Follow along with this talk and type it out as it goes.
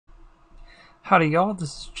Howdy y'all, this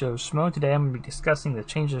is Joe Schmo. Today I'm going to be discussing the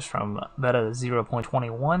changes from beta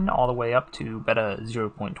 0.21 all the way up to beta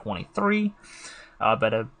 0.23.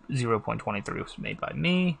 Beta 0.23 was made by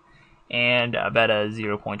me, and beta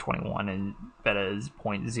 0.21 and beta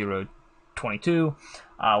 0.022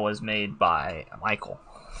 was made by Michael.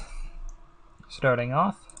 Starting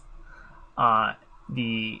off,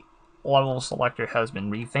 the level selector has been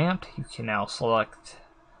revamped. You can now select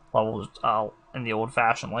levels in the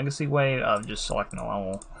old-fashioned legacy way of just selecting a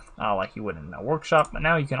level like you would in a workshop, but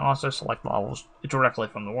now you can also select levels directly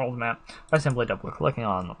from the world map by simply double-clicking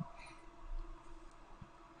on them.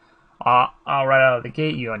 Right out of the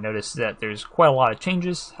gate, you'll notice that there's quite a lot of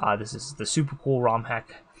changes. This is the super cool ROM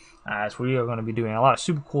hack, as we are going to be doing a lot of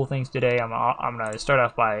super cool things today. I'm going to start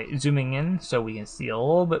off by zooming in so we can see a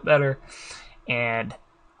little bit better, and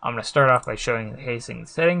I'm going to start off by showing the casing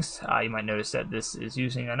settings. You might notice that this is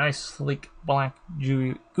using a nice sleek black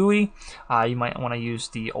GUI. You might want to use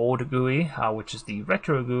the old GUI, which is the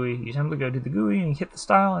retro GUI. You simply go to the GUI and you hit the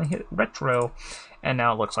style and hit retro, and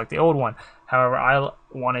now it looks like the old one. However, I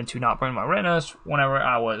wanted to not burn my retinas whenever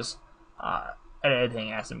I was editing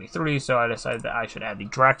SME3, so I decided that I should add the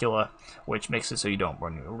Dracula, which makes it so you don't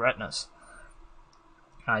burn your retinas.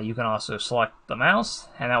 You can also select the mouse,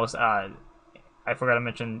 and that was I forgot to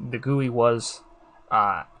mention the GUI was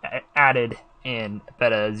added in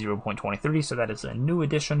beta 0.23, so that is a new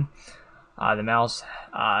addition. The mouse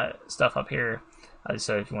stuff up here,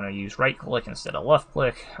 so if you want to use right click instead of left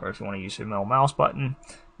click, or if you want to use your middle mouse button,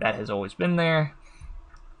 that has always been there.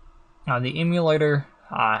 The emulator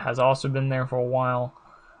has also been there for a while.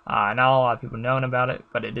 Not a lot of people know about it,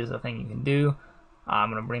 but it is a thing you can do. I'm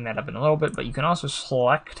going to bring that up in a little bit, but you can also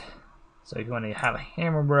select, so if you want to have a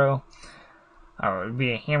Hammer Bro, or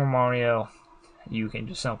be a Hammer Mario, you can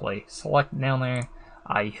just simply select down there.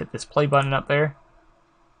 You hit this play button up there.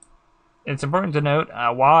 It's important to note,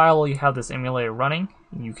 while you have this emulator running,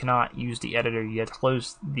 you cannot use the editor. You have to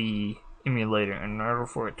close the emulator in order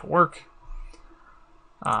for it to work.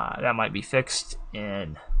 That might be fixed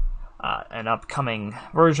in an upcoming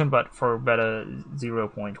version, but for beta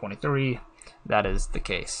 0.23, that is the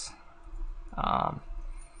case.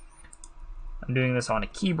 I'm doing this on a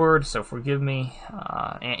keyboard, so forgive me,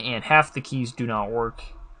 and half the keys do not work,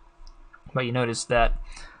 but you notice that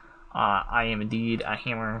I am indeed a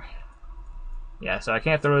hammer. Yeah, so I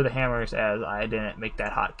can't throw the hammers as I didn't make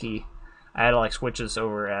that hotkey. I had to like switch this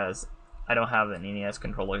over as I don't have an NES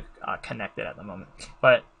controller connected at the moment.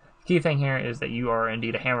 But the key thing here is that you are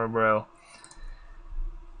indeed a Hammer Bro.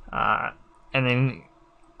 And then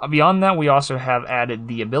beyond that, we also have added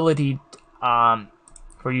the ability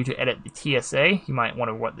for you to edit the TSA. You might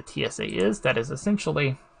wonder what the TSA is. That is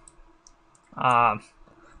essentially the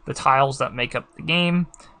tiles that make up the game.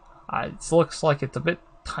 It looks like it's a bit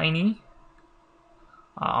tiny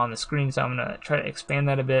on the screen, so I'm going to try to expand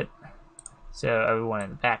that a bit so everyone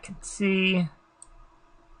in the back can see.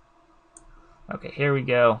 Okay, here we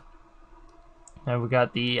go. Now we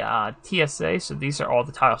got the TSA, so these are all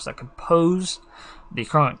the tiles that compose the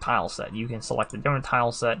current tile set. You can select a different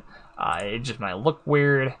tile set. It just might look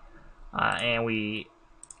weird, so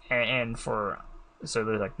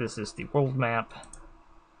there's like, this is the world map,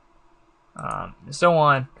 and so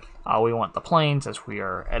on. We want the planes, as we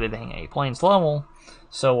are editing a planes level.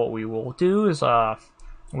 So what we will do is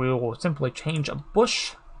we will simply change a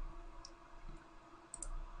bush,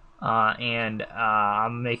 and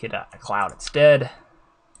make it a cloud instead.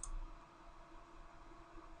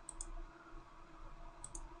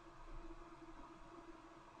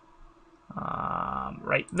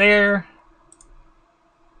 Right there.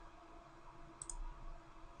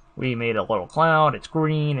 We made a little cloud. It's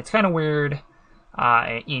green. It's kind of weird.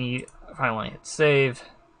 And you finally hit save.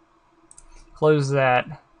 Close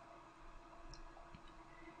that.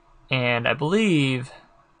 And I believe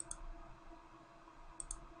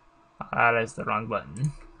that is the wrong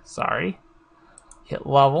button. Sorry. Hit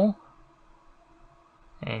level.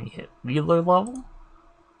 And you hit reload level.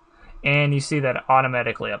 And you see that it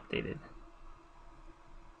automatically updated.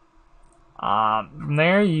 From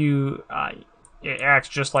there, it acts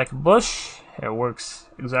just like a bush. It works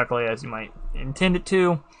exactly as you might intend it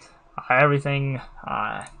to. Everything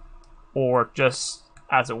will work just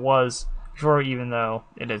as it was before, even though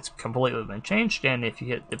it has completely been changed. And if you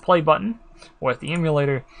hit the play button with the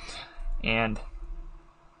emulator, and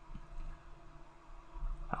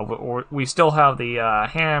we still have the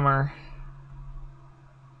hammer,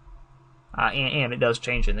 and it does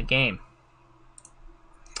change in the game.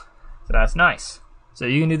 So that's nice. So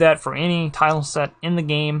you can do that for any tile set in the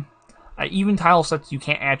game. Even tile sets you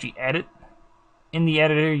can't actually edit in the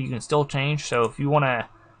editor, you can still change. So if you want to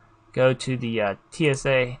go to the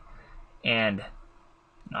TSA, and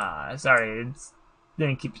sorry, it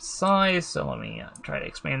didn't keep its size, so let me try to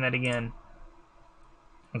expand that again.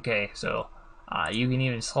 Okay, so you can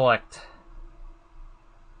even select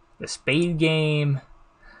the spade game.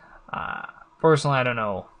 Personally, I don't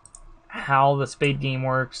know how the spade game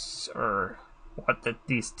works or what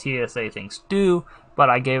these TSA things do, but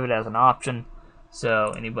I gave it as an option,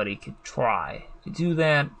 so anybody could try to do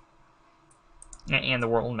that, and the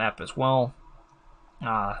world map as well.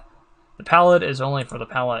 The palette is only for the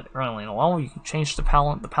palette currently in the level. You can change the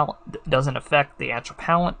palette. The palette doesn't affect the actual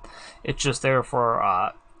palette. It's just there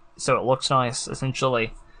for so it looks nice,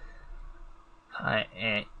 essentially.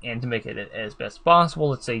 And to make it as best possible,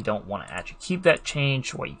 let's say you don't want to actually keep that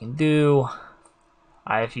change, what you can do,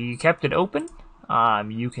 if you kept it open,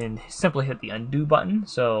 you can simply hit the undo button.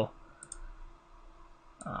 So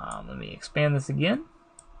let me expand this again.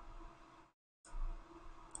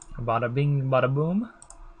 Bada bing, bada boom.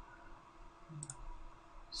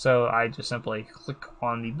 So I just simply click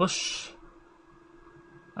on the bush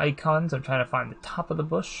icons. I'm trying to find the top of the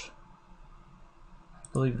bush. I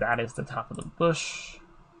believe that is the top of the bush.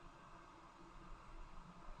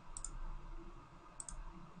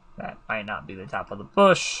 That might not be the top of the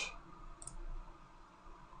bush.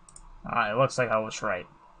 It looks like I was right.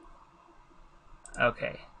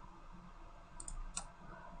 Okay.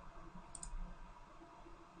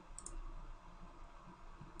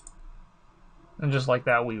 And just like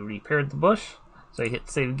that, we repaired the bush. So you hit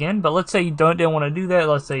save again. But let's say you didn't want to do that.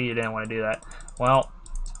 Let's say you didn't want to do that. Well,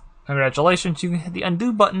 congratulations, you can hit the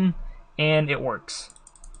undo button, and it works.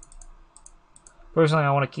 Personally,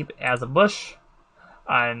 I want to keep it as a bush.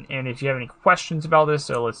 And if you have any questions about this,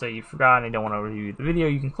 so let's say you forgot and you don't want to review the video,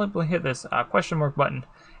 you can simply hit this question mark button,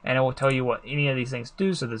 and it will tell you what any of these things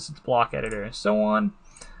do. So this is the block editor and so on.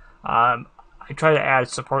 I tried to add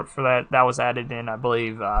support for that. That was added in, I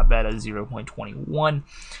believe, beta 0.21.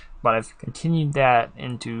 But I've continued that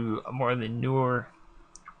into more of the newer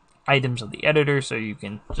items of the editor, so you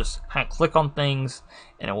can just kind of click on things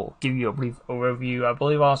and it will give you a brief overview. I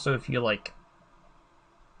believe also if you like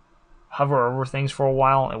hover over things for a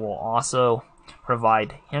while, it will also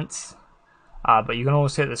provide hints. But you can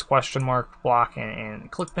always hit this question mark block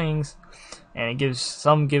and click things, and it gives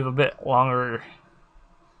give a bit longer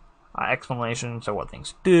explanations of what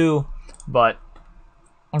things do. But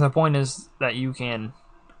the point is that you can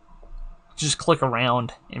just click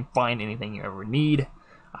around and find anything you ever need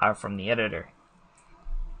from the editor.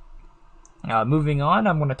 Moving on,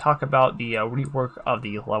 I'm going to talk about the rework of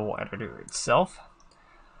the level editor itself.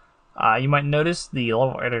 You might notice the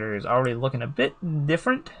level editor is already looking a bit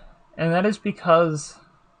different, and that is because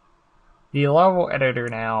the level editor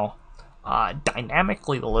now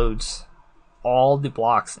dynamically loads all the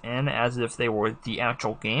blocks in as if they were the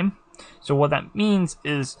actual game. So what that means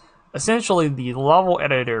is essentially the level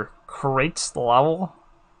editor creates the level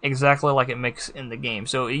exactly like it makes in the game.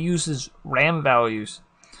 So it uses RAM values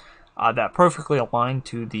that perfectly align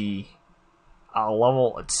to the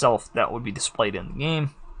level itself that would be displayed in the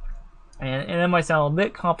game. And it might sound a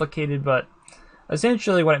bit complicated, but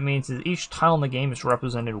essentially what it means is each tile in the game is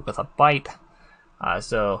represented with a byte.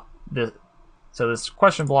 So this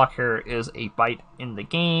question block here is a byte in the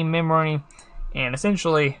game memory, and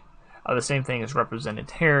essentially the same thing is represented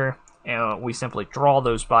here, and we simply draw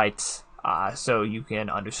those bytes so you can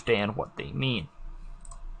understand what they mean.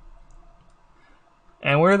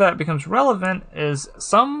 And where that becomes relevant is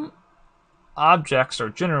some objects or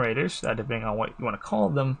generators, depending on what you want to call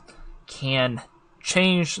them, can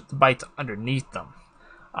change the bytes underneath them.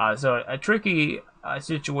 So a tricky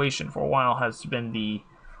situation for a while has been the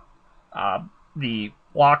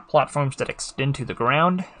block platforms that extend to the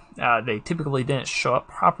ground. They typically didn't show up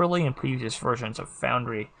properly in previous versions of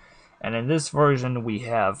Foundry, and in this version we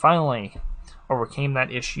have finally overcame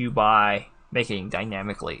that issue by making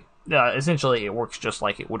dynamically. Essentially, it works just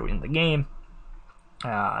like it would in the game.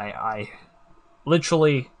 I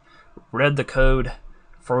literally read the code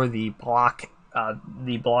for the block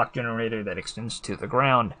generator that extends to the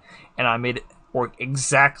ground, and I made it work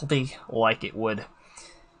exactly like it would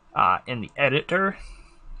in the editor.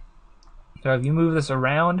 So if you move this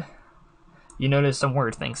around, you notice some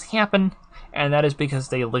weird things happen, and that is because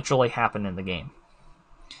they literally happen in the game.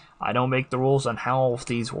 I don't make the rules on how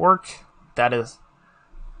these work. That is,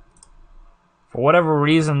 for whatever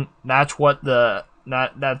reason, that's what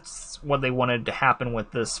that's what they wanted to happen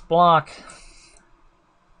with this block.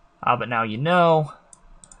 But now you know,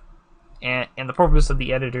 and the purpose of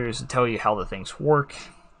the editor is to tell you how the things work.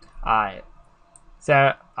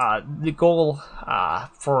 The goal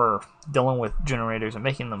for dealing with generators and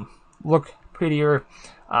making them look prettier.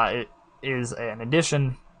 It is an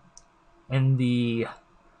addition in the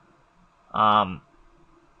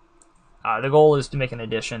goal is to make an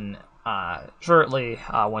addition shortly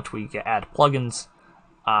once we add plugins,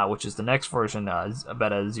 which is the next version, beta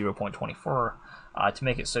 0.24, to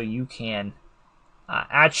make it so you can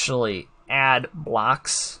actually add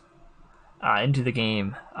blocks into the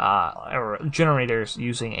game or generators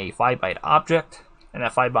using a 5-byte object, and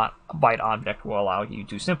that 5-byte object will allow you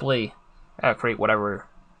to simply create whatever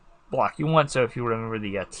block you want. So if you remember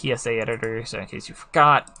the TSA editor, so in case you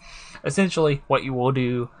forgot, essentially what you will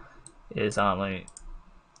do is let me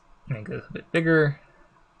make this a bit bigger.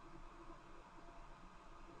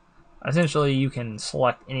 Essentially, you can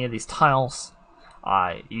select any of these tiles.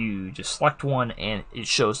 You just select one, and it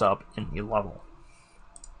shows up in the level.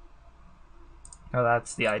 Now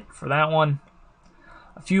that's the idea for that one.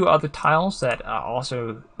 A few other tiles that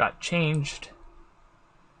also got changed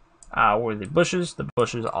were the bushes. The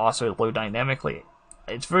bushes also load dynamically.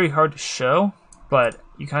 It's very hard to show, but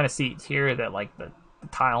you kind of see it here that like the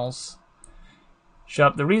tiles show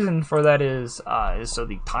up. The reason for that is so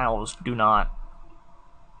the tiles do not.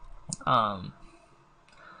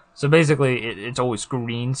 So basically, it's always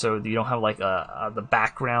green, so you don't have like the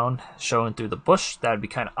background showing through the bush. That would be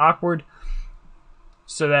kind of awkward.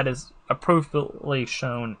 So that is appropriately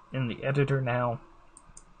shown in the editor now.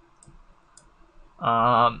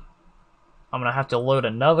 I'm gonna have to load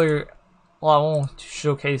another level to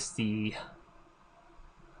showcase the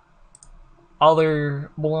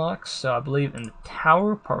other blocks. So I believe in the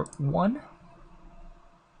tower part 1.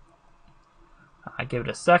 I give it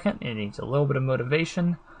a second. It needs a little bit of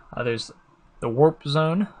motivation. There's the warp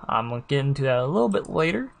zone. I'm going to get into that a little bit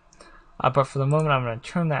later. But for the moment, I'm going to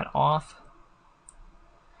turn that off.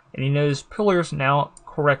 And you notice pillars now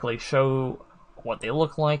correctly show what they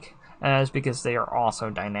look like. And that's because they are also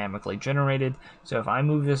dynamically generated. So if I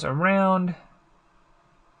move this around,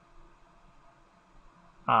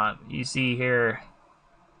 you see here,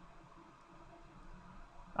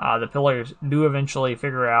 the pillars do eventually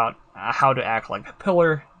figure out how to act like a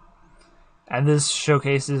pillar, and this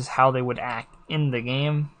showcases how they would act in the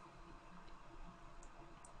game.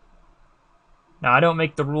 Now, I don't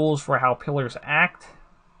make the rules for how pillars act,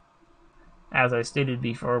 as I stated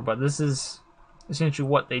before, but this is essentially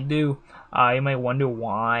what they do. You might wonder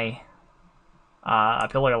why a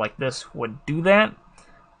pillar like this would do that,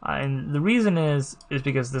 and the reason is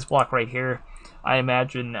because this block right here, I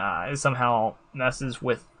imagine, somehow messes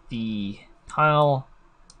with the tile.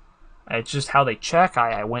 It's just how they check.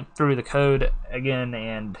 I went through the code again,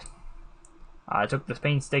 and I took this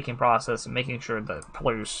painstaking process of making sure the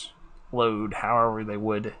pillars load however they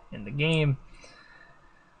would in the game.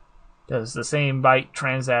 Does the same byte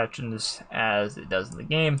transactions as it does in the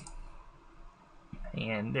game,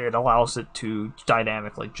 and it allows it to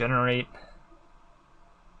dynamically generate,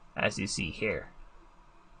 as you see here.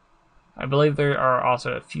 I believe there are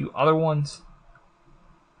also a few other ones.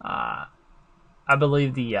 I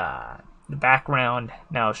believe the background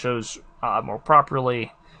now shows more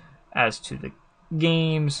properly as to the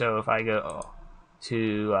game. So if I go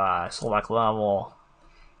to select level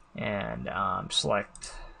and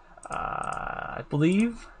select, I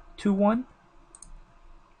believe 2-1,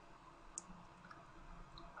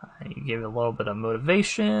 you give it a little bit of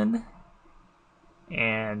motivation.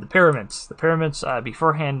 And the pyramids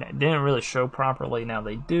beforehand didn't really show properly. Now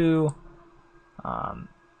they do.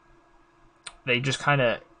 They just kind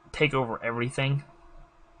of take over everything.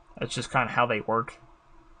 That's just kind of how they work.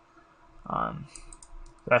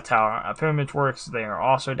 That's how pyramids works. They are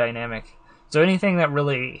also dynamic. So anything that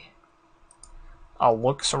really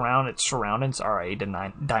looks around its surroundings are a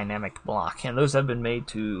dynamic block, and those have been made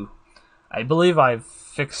to. I believe I've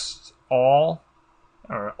fixed all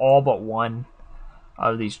but one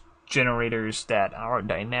of these generators that are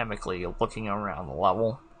dynamically looking around the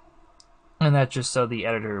level, and that's just so the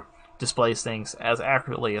editor displays things as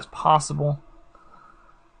accurately as possible.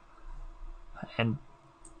 And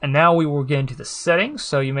now we will get into the settings.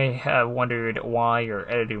 So you may have wondered why your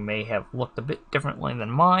editor may have looked a bit differently than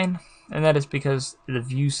mine, and that is because of the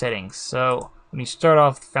view settings. So when you start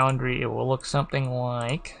off with Foundry, it will look something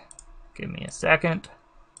like, give me a second,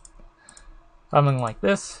 something like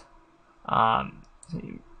this.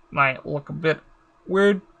 It might look a bit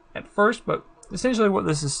weird at first, but essentially what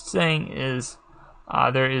this is saying is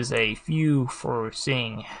there is a view for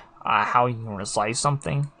seeing how you can resize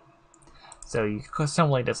something. So you can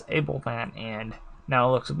simply disable that, and now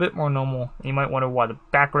it looks a bit more normal. You might wonder why the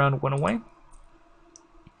background went away.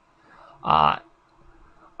 I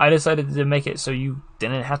I decided to make it so you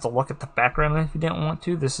didn't have to look at the background if you didn't want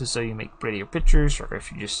to. This is so you make prettier pictures, or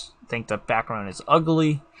if you just think the background is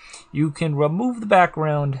ugly, you can remove the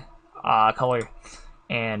background color,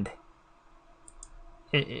 and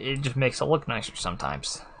it just makes it look nicer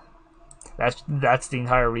sometimes. That's the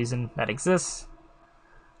entire reason that exists.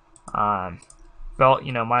 Well,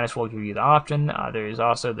 might as well give you the option. There's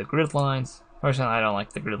also the grid lines. Personally, I don't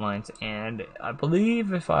like the grid lines, and I believe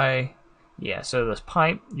so this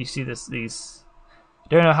pipe, you see these, I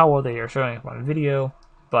don't know how well they are showing up on video,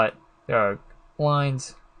 but there are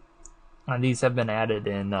lines, and these have been added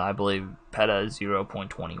in, I believe, PETA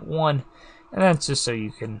 0.21, and that's just so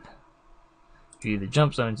you can view the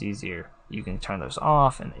jump zones easier. You can turn those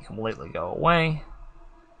off, and they completely go away.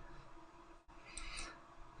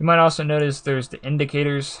 You might also notice there's the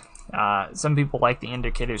indicators. Some people like the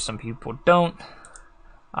indicators, some people don't.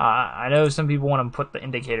 I know some people want to put the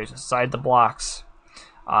indicators inside the blocks.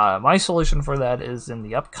 My solution for that is in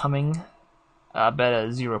the upcoming beta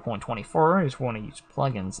 0.24 is we want to use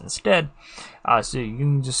plugins instead. So you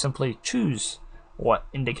can just simply choose what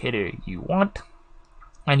indicator you want,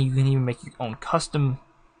 and you can even make your own custom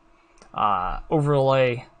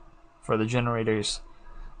overlay for the generators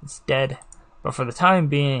instead. But for the time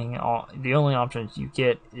being, the only options you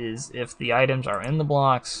get is if the items are in the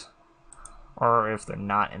blocks or if they're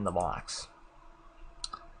not in the blocks.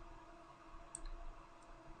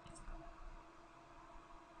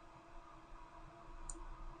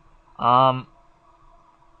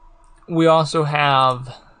 We also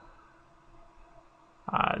have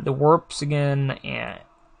the warps again and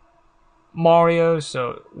Mario.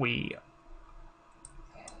 So we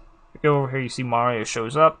go over here, you see Mario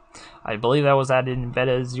shows up. I believe that was added in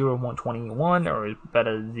beta 0.21 or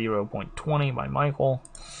beta 0.20 by Michael.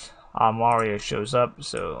 Mario shows up,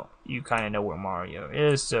 so you kind of know where Mario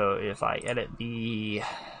is. So if I edit the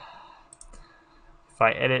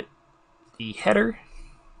header,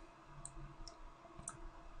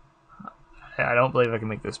 I don't believe I can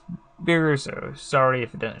make this bigger, so sorry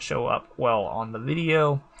if it doesn't show up well on the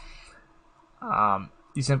video.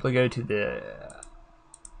 You simply go to the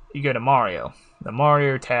Mario, the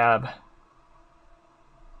Mario tab,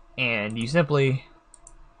 and you simply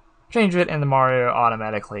change it, and the Mario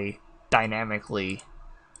automatically, dynamically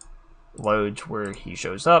loads where he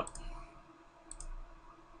shows up.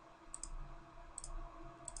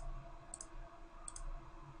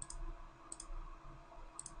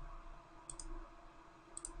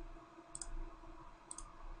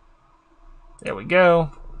 There we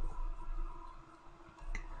go.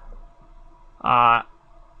 And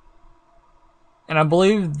I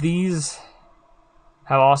believe these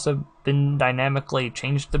have also been dynamically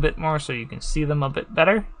changed a bit more, so you can see them a bit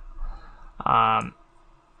better. The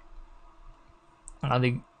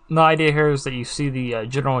idea here is that you see the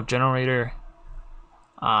general generator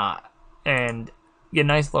and get a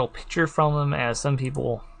nice little picture from them, as some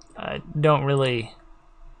people don't really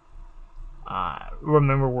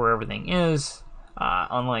remember where everything is.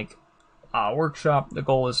 Unlike Workshop, the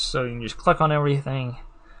goal is so you can just click on everything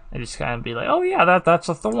and just kind of be like, oh yeah, that's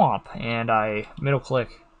a thwomp, and I middle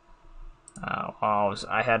click.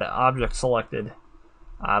 I had an object selected,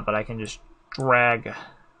 but I can just drag a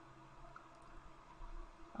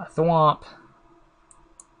thwomp.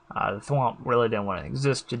 The thwomp really didn't want to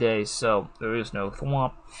exist today, so there is no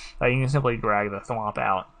thwomp. You can simply drag the thwomp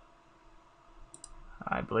out.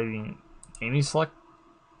 I believe you can select.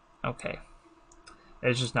 Okay.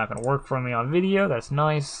 It's just not going to work for me on video. That's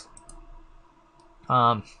nice.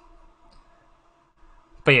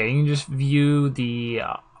 But yeah, you can just view the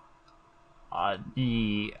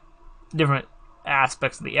different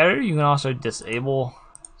aspects of the editor. You can also disable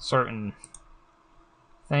certain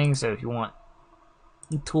things. So if you want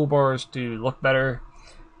toolbars to look better,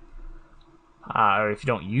 or if you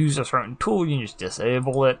don't use a certain tool, you can just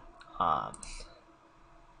disable it.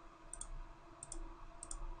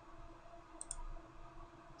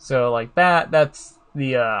 So like that's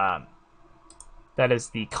the that is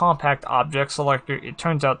the compact object selector. It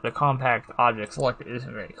turns out the compact object selector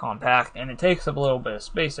isn't very compact, and it takes up a little bit of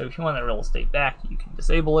space, so if you want that real estate back, you can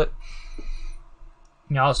disable it.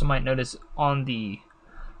 You also might notice on the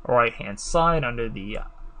right hand side under the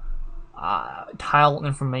tile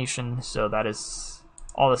information, so that is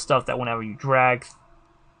all the stuff that whenever you drag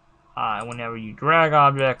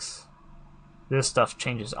objects, this stuff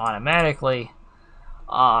changes automatically.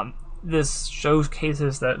 This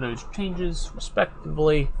showcases that those changes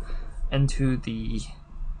respectively into the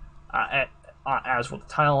as with the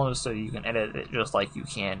tile, so you can edit it just like you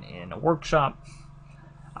can in a Workshop.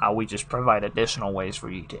 We just provide additional ways for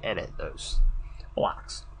you to edit those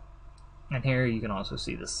blocks. And here you can also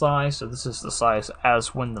see the size. So this is the size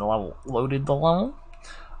as when the level loaded the level.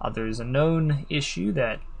 There is a known issue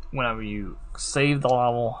that whenever you save the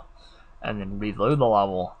level and then reload the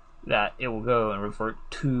level, that it will go and revert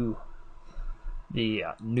to the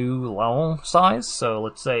new level size. So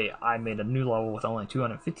let's say I made a new level with only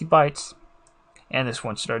 250 bytes, and this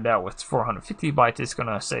one started out with 450 bytes. It's going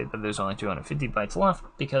to say that there's only 250 bytes left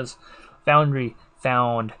because Foundry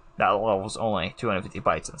found that level was only 250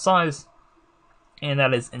 bytes in size, and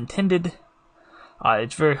that is intended.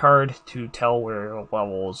 It's very hard to tell where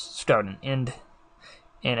levels start and end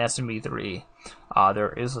in SMB3.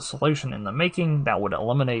 There is a solution in the making that would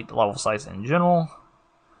eliminate level size in general,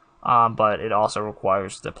 but it also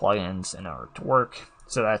requires the plugins in order to work.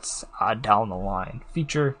 So that's a down the line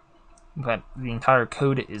feature, but the entire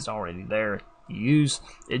code is already there to use.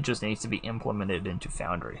 It just needs to be implemented into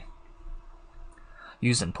Foundry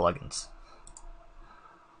using plugins.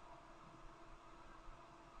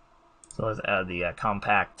 So let's add the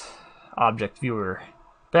compact object viewer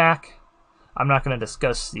back. I'm not going to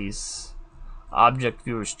discuss these object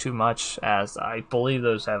viewers too much, as I believe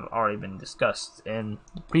those have already been discussed in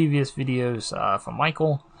the previous videos from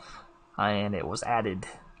Michael, and it was added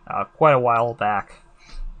quite a while back.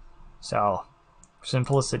 So for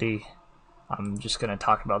simplicity, I'm just going to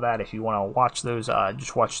talk about that. If you want to watch those,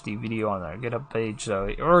 just watch the video on our GitHub page,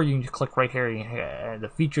 or you can just click right here, the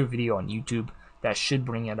feature video on YouTube. That should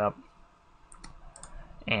bring it up.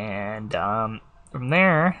 And from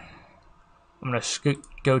there, I'm going to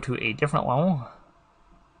go to a different level.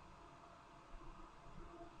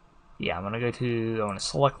 Yeah, I'm going to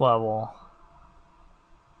select level.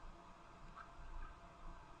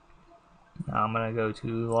 Now I'm going to go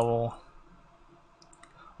to level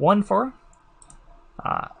 1 for.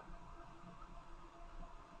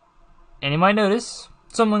 And you might notice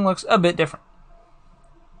something looks a bit different.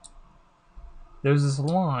 There's this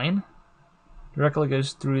line directly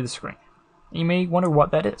goes through the screen. You may wonder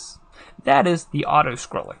what that is. That is the auto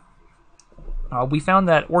scroller. We found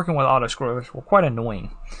that working with auto scrollers were quite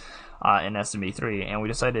annoying in SMB3, and we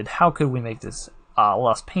decided how could we make this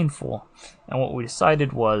less painful. And what we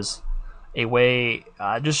decided was a way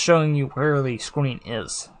just showing you where the screen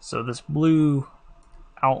is. So this blue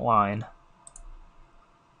outline,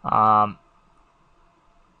 the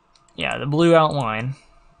blue outline.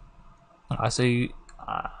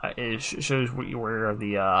 It shows where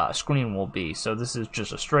the screen will be. So this is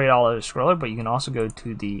just a straight auto scroller, but you can also go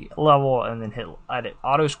to the level and then hit edit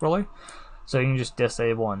auto scroller. So you can just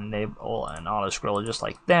disable and enable an auto scroller just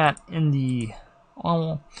like that in the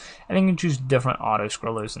level. And you can choose different auto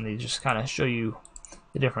scrollers, and they just kind of show you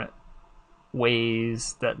the different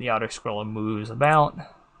ways that the auto scroller moves about.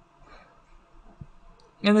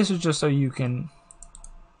 And this is just so you can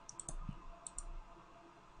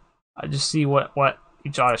just see what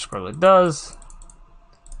each auto scroller does.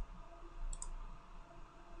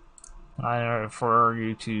 In order for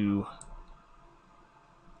you to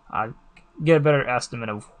get a better estimate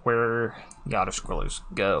of where the auto scrollers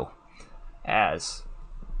go, as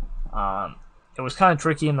it was kind of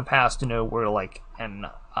tricky in the past to know where like an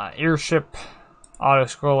airship auto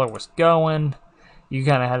scroller was going. You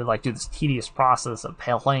kind of had to like do this tedious process of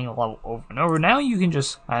playing a level over and over. Now you can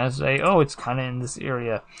just kind of say, oh, it's kind of in this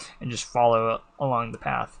area, and just follow along the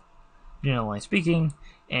path, generally speaking,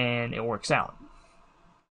 and it works out.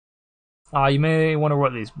 You may wonder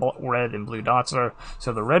what these red and blue dots are.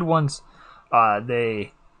 So the red ones,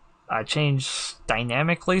 they change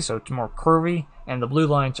dynamically, so it's more curvy, and the blue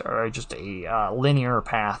lines are just a linear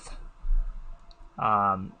path,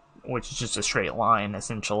 which is just a straight line,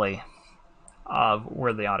 essentially, of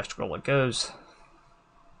where the auto scroller goes.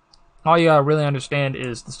 All you gotta really understand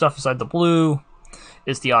is the stuff inside the blue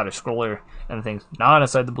is the auto scroller, and the things not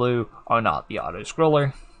inside the blue are not the auto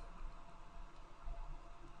scroller.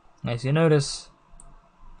 As you notice,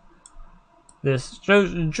 this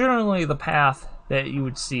shows generally the path that you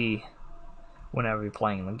would see whenever you're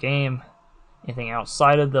playing the game. Anything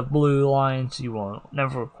outside of the blue lines you will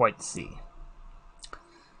never quite see.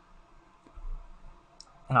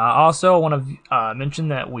 Also, I want to mention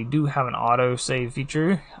that we do have an autosave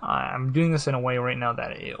feature. I'm doing this in a way right now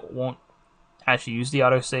that it won't actually use the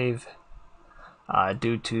autosave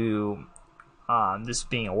due to this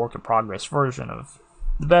being a work in progress version of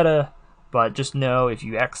the beta. But just know if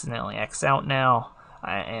you accidentally X out now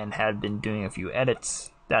and had been doing a few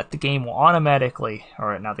edits, that the game will automatically,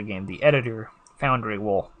 or not the game, the editor, Foundry,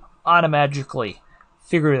 will automatically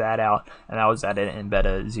figure that out, and that was added in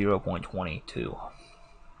beta 0.22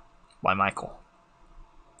 by Michael.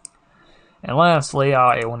 And lastly,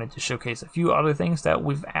 I wanted to showcase a few other things that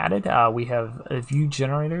we've added. We have view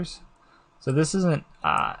generators. So this isn't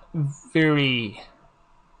very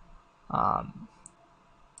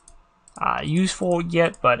useful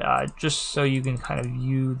yet, but just so you can kind of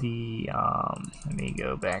view the, let me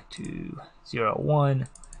go back to 0.1.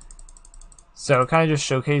 So it kind of just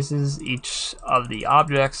showcases each of the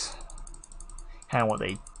objects, kind of what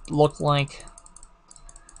they look like.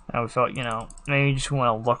 And we felt, you know, maybe you just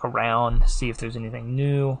want to look around, see if there's anything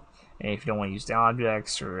new. And if you don't want to use the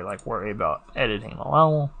objects or like worry about editing the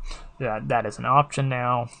level, that is an option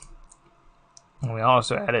now. And we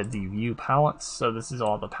also added the view palettes. So this is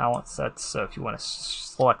all the palette sets. So if you want to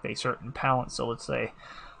select a certain palette, so let's say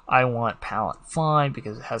I want palette 5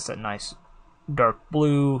 because it has that nice dark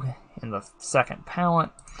blue in the second palette,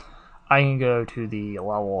 I can go to the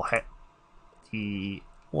level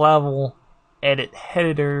edit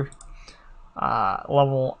editor,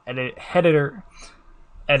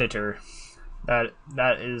 editor.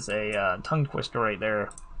 That is a tongue twister right there.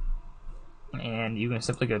 And you can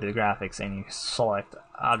simply go to the graphics and you select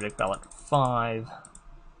object palette 5.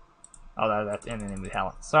 Oh, that's in the name of the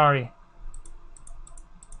palette. Sorry.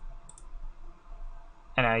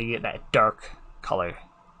 And now you get that dark color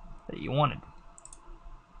that you wanted.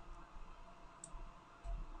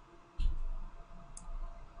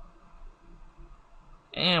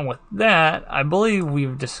 And with that, I believe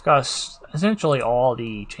we've discussed essentially all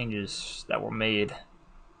the changes that were made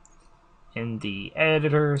in the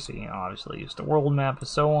editor. So you can obviously use the world map and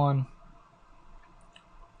so on.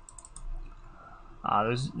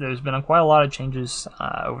 There's been quite a lot of changes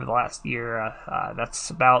over the last year. That's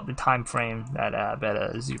about the time frame that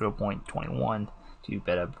beta 0.21 to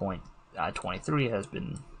beta 0.23 has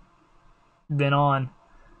been on.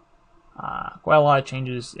 Quite a lot of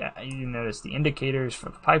changes. You notice the indicators for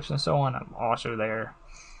the pipes and so on. I'm also there.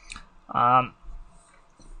 I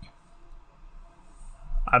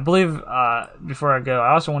believe before I go,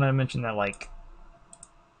 I also wanted to mention that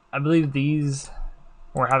I believe these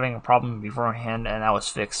were having a problem beforehand, and that was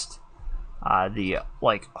fixed. The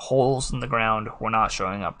holes in the ground were not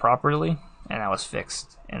showing up properly, and that was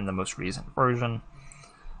fixed in the most recent version,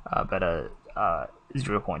 beta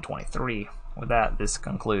 0.23. With that, this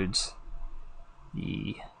concludes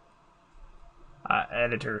the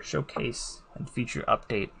editor showcase and feature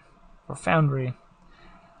update for Foundry.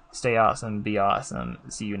 Stay awesome, be awesome.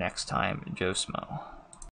 See you next time, Joe Smo.